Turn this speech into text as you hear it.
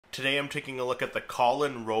Today I'm taking a look at the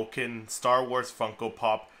Kawlan Roken Star Wars Funko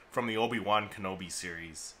Pop from the Obi-Wan Kenobi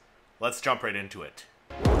series. Let's jump right into it.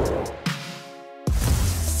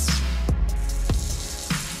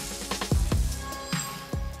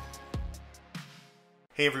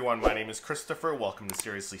 Hey everyone, my name is Christopher. Welcome to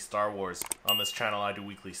Seriously Star Wars. On this channel I do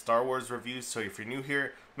weekly Star Wars reviews, so if you're new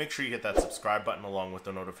here, make sure you hit that subscribe button along with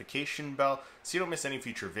the notification bell so you don't miss any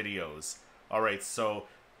future videos. Alright, so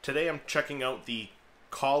today I'm checking out the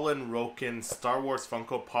Kawlan Roken Star Wars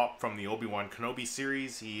Funko Pop from the Obi-Wan Kenobi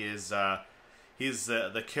series. He's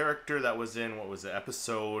the character that was in, what was it,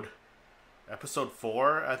 episode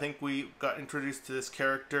 4, I think we got introduced to this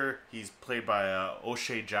character. He's played by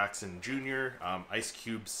O'Shea Jackson Jr., Ice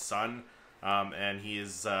Cube's son, and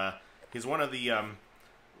he's one of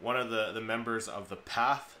the members of the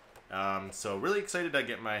Path. So really excited to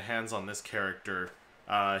get my hands on this character.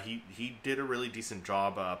 He did a really decent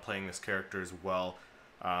job playing this character as well.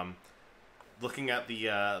 Looking at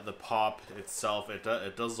the pop itself,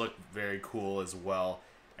 it does look very cool as well.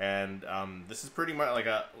 And this is pretty much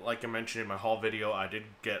like I mentioned in my haul video. I did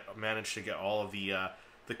manage to get all of the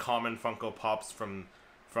common Funko Pops from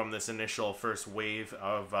this initial first wave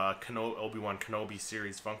of Obi-Wan Kenobi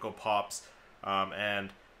series Funko Pops,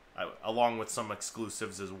 and along with some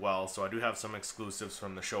exclusives as well. So I do have some exclusives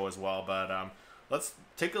from the show as well. But let's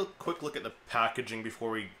take a quick look at the packaging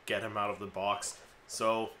before we get him out of the box.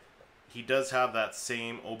 So he does have that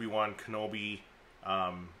same Obi-Wan Kenobi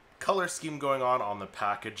color scheme going on the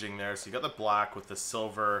packaging there. So you got the black with the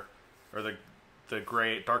silver, or the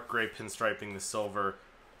gray, dark gray pinstriping, the silver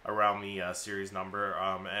around the series number.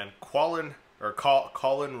 And Kawlan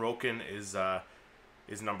Roken is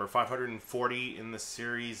number 540 in the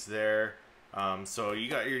series there. So you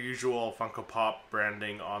got your usual Funko Pop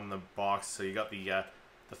branding on the box. So you got the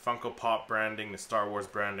Funko Pop branding, the Star Wars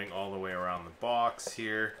branding all the way around the box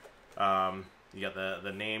here. You got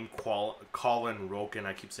the name Kawlan Roken.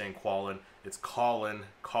 I keep saying Kawlan. It's Kawlan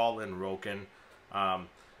Roken.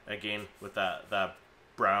 Again, with that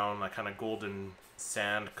brown, that kind of golden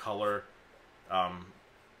sand color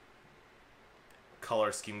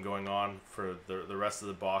scheme going on for the rest of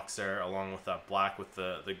the box there, along with that black with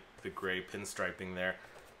the gray pinstriping there.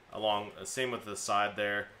 Same with the side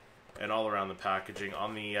there, and all around the packaging.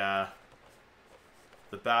 On the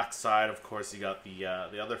back side, of course, you got the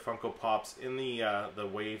other Funko Pops in the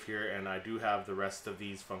wave here, and I do have the rest of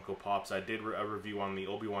these Funko Pops. I did a review on the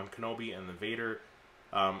Obi-Wan Kenobi and the Vader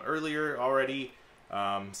earlier already.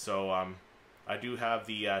 I do have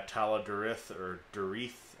the Tala Durith, or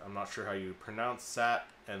Durith, I'm not sure how you pronounce that,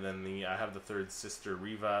 and then I have the third sister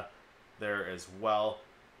Reva there as well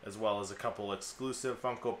as a couple exclusive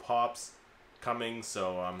Funko Pops coming.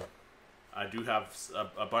 So I do have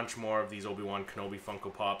a bunch more of these Obi-Wan Kenobi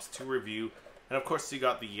Funko Pops to review, and of course you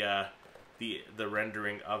got the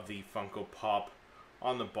rendering of the Funko Pop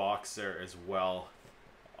on the box there as well,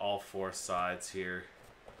 all four sides here,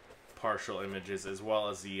 partial images, as well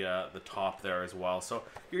as the top there as well. So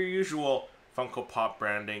your usual Funko Pop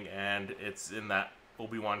branding, and it's in that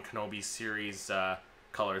Obi-Wan Kenobi series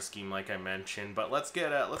color scheme like I mentioned. But let's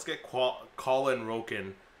get Kawlan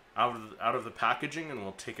Roken out of the packaging, and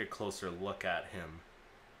we'll take a closer look at him.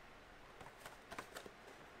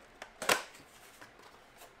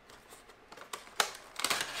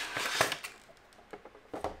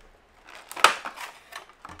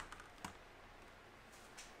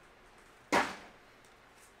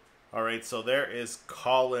 Alright, so there is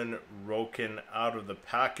Kawlan Roken out of the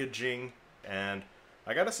packaging, and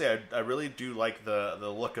I gotta say, I really do like the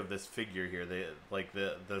look of this figure here.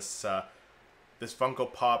 This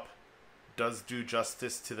Funko Pop does do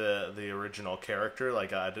justice to the original character.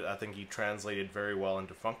 I think he translated very well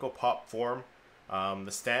into Funko Pop form.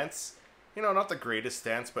 The stance, not the greatest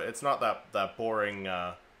stance, but it's not that boring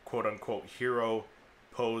quote-unquote hero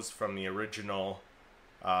pose from the original,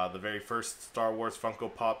 the very first Star Wars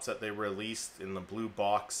Funko Pops that they released in the blue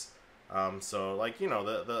box. So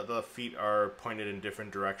the feet are pointed in different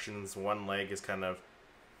directions. One leg is kind of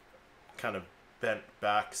bent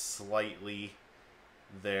back slightly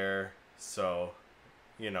there, so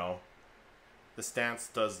the stance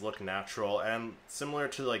does look natural, and similar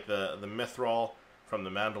to the Mithril from the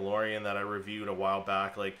Mandalorian that I reviewed a while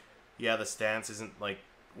back. Yeah, the stance isn't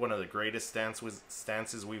one of the greatest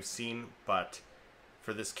stances we've seen, but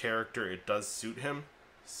for this character it does suit him,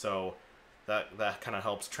 so that kind of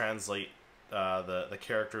helps translate the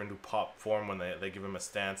character into pop form when they give him a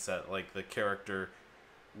stance that the character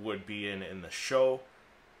would be in the show.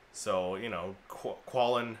 So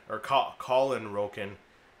Kawlan Roken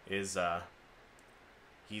is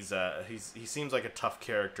he seems like a tough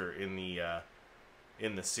character in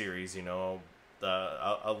in the series. You know,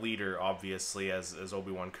 a leader, obviously, as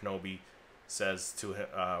Obi-Wan Kenobi says to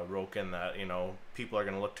Roken that, you know, people are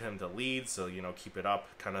going to look to him to lead, so, you know, keep it up,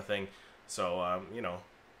 kind of thing. So you know,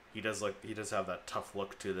 he does have that tough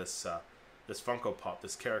look to this this Funko Pop,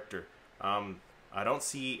 this character. I don't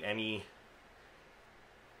see any,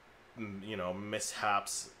 you know,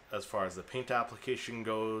 mishaps as far as the paint application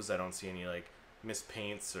goes. I don't see any like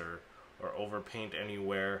mispaints or overpaint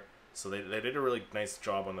anywhere. So they did a really nice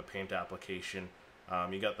job on the paint application.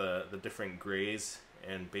 You got the different grays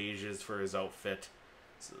and beiges for his outfit.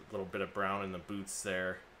 It's a little bit of brown in the boots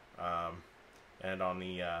there, and on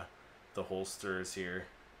the holsters here.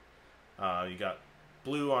 You got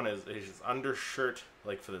blue on his undershirt,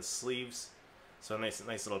 like for the sleeves. So nice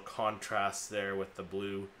little contrast there with the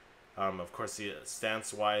blue. Of course, the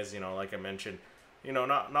stance-wise, you know, like I mentioned, you know,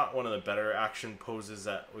 not one of the better action poses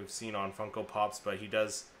that we've seen on Funko Pops, but he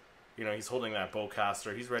does, you know, he's holding that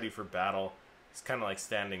bowcaster. He's ready for battle. He's kind of like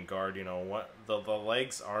standing guard. You know, what the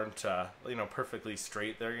legs aren't you know, perfectly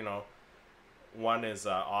straight there. You know, one is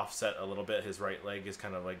offset a little bit. His right leg is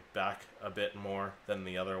kind of like back a bit more than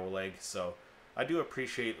the other leg. So I do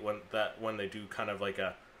appreciate when they do kind of like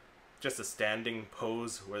just a standing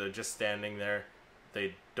pose where they're just standing there.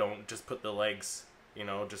 They don't just put the legs, you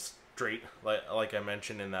know, just straight, like I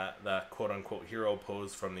mentioned in that quote-unquote hero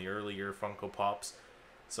pose from the earlier Funko Pops.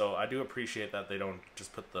 So I do appreciate that they don't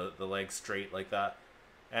just put the legs straight like that.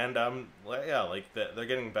 And yeah, like they're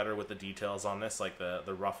getting better with the details on this, like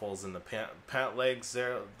the ruffles and the pant legs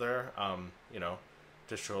there, you know,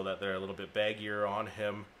 to show that they're a little bit baggier on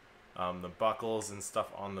him. The buckles and stuff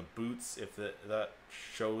on the boots, if that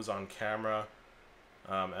shows on camera.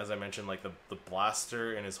 As I mentioned, like the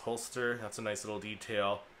blaster in his holster, that's a nice little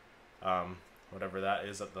detail. Whatever that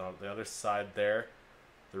is at the other side there,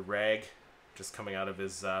 the rag just coming out of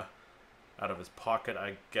his pocket,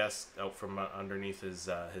 I guess, out from underneath his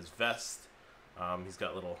vest. He's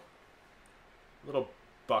got little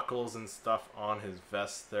buckles and stuff on his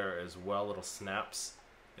vest there as well, little snaps,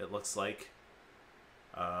 it looks like.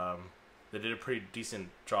 They did a pretty decent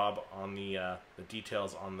job on the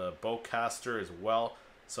details on the bowcaster as well.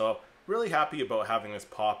 So really happy about having this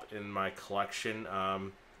pop in my collection.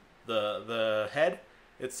 The head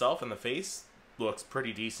itself and the face looks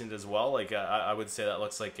pretty decent as well. Like I would say that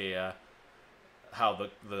looks like how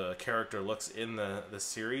the character looks in the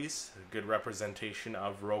series. A good representation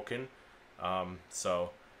of Roken.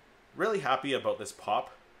 So really happy about this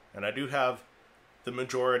pop, and I do have the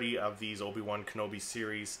majority of these Obi-Wan Kenobi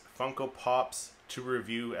series Funko Pops to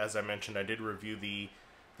review. As I mentioned, I did review the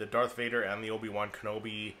Darth Vader and the Obi-Wan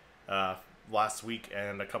Kenobi last week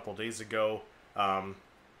and a couple days ago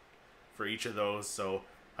for each of those. So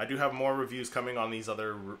I do have more reviews coming on these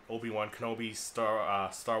other Obi-Wan Kenobi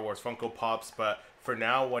Star Wars Funko Pops. But for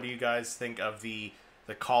now, what do you guys think of the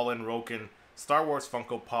Kawlan Roken Star Wars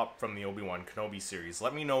Funko Pop from the Obi-Wan Kenobi series?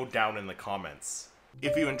 Let me know down in the comments.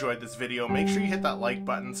 If you enjoyed this video, make sure you hit that like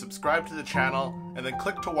button, subscribe to the channel, and then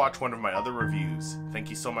click to watch one of my other reviews. Thank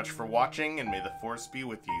you so much for watching, and may the Force be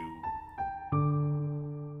with you.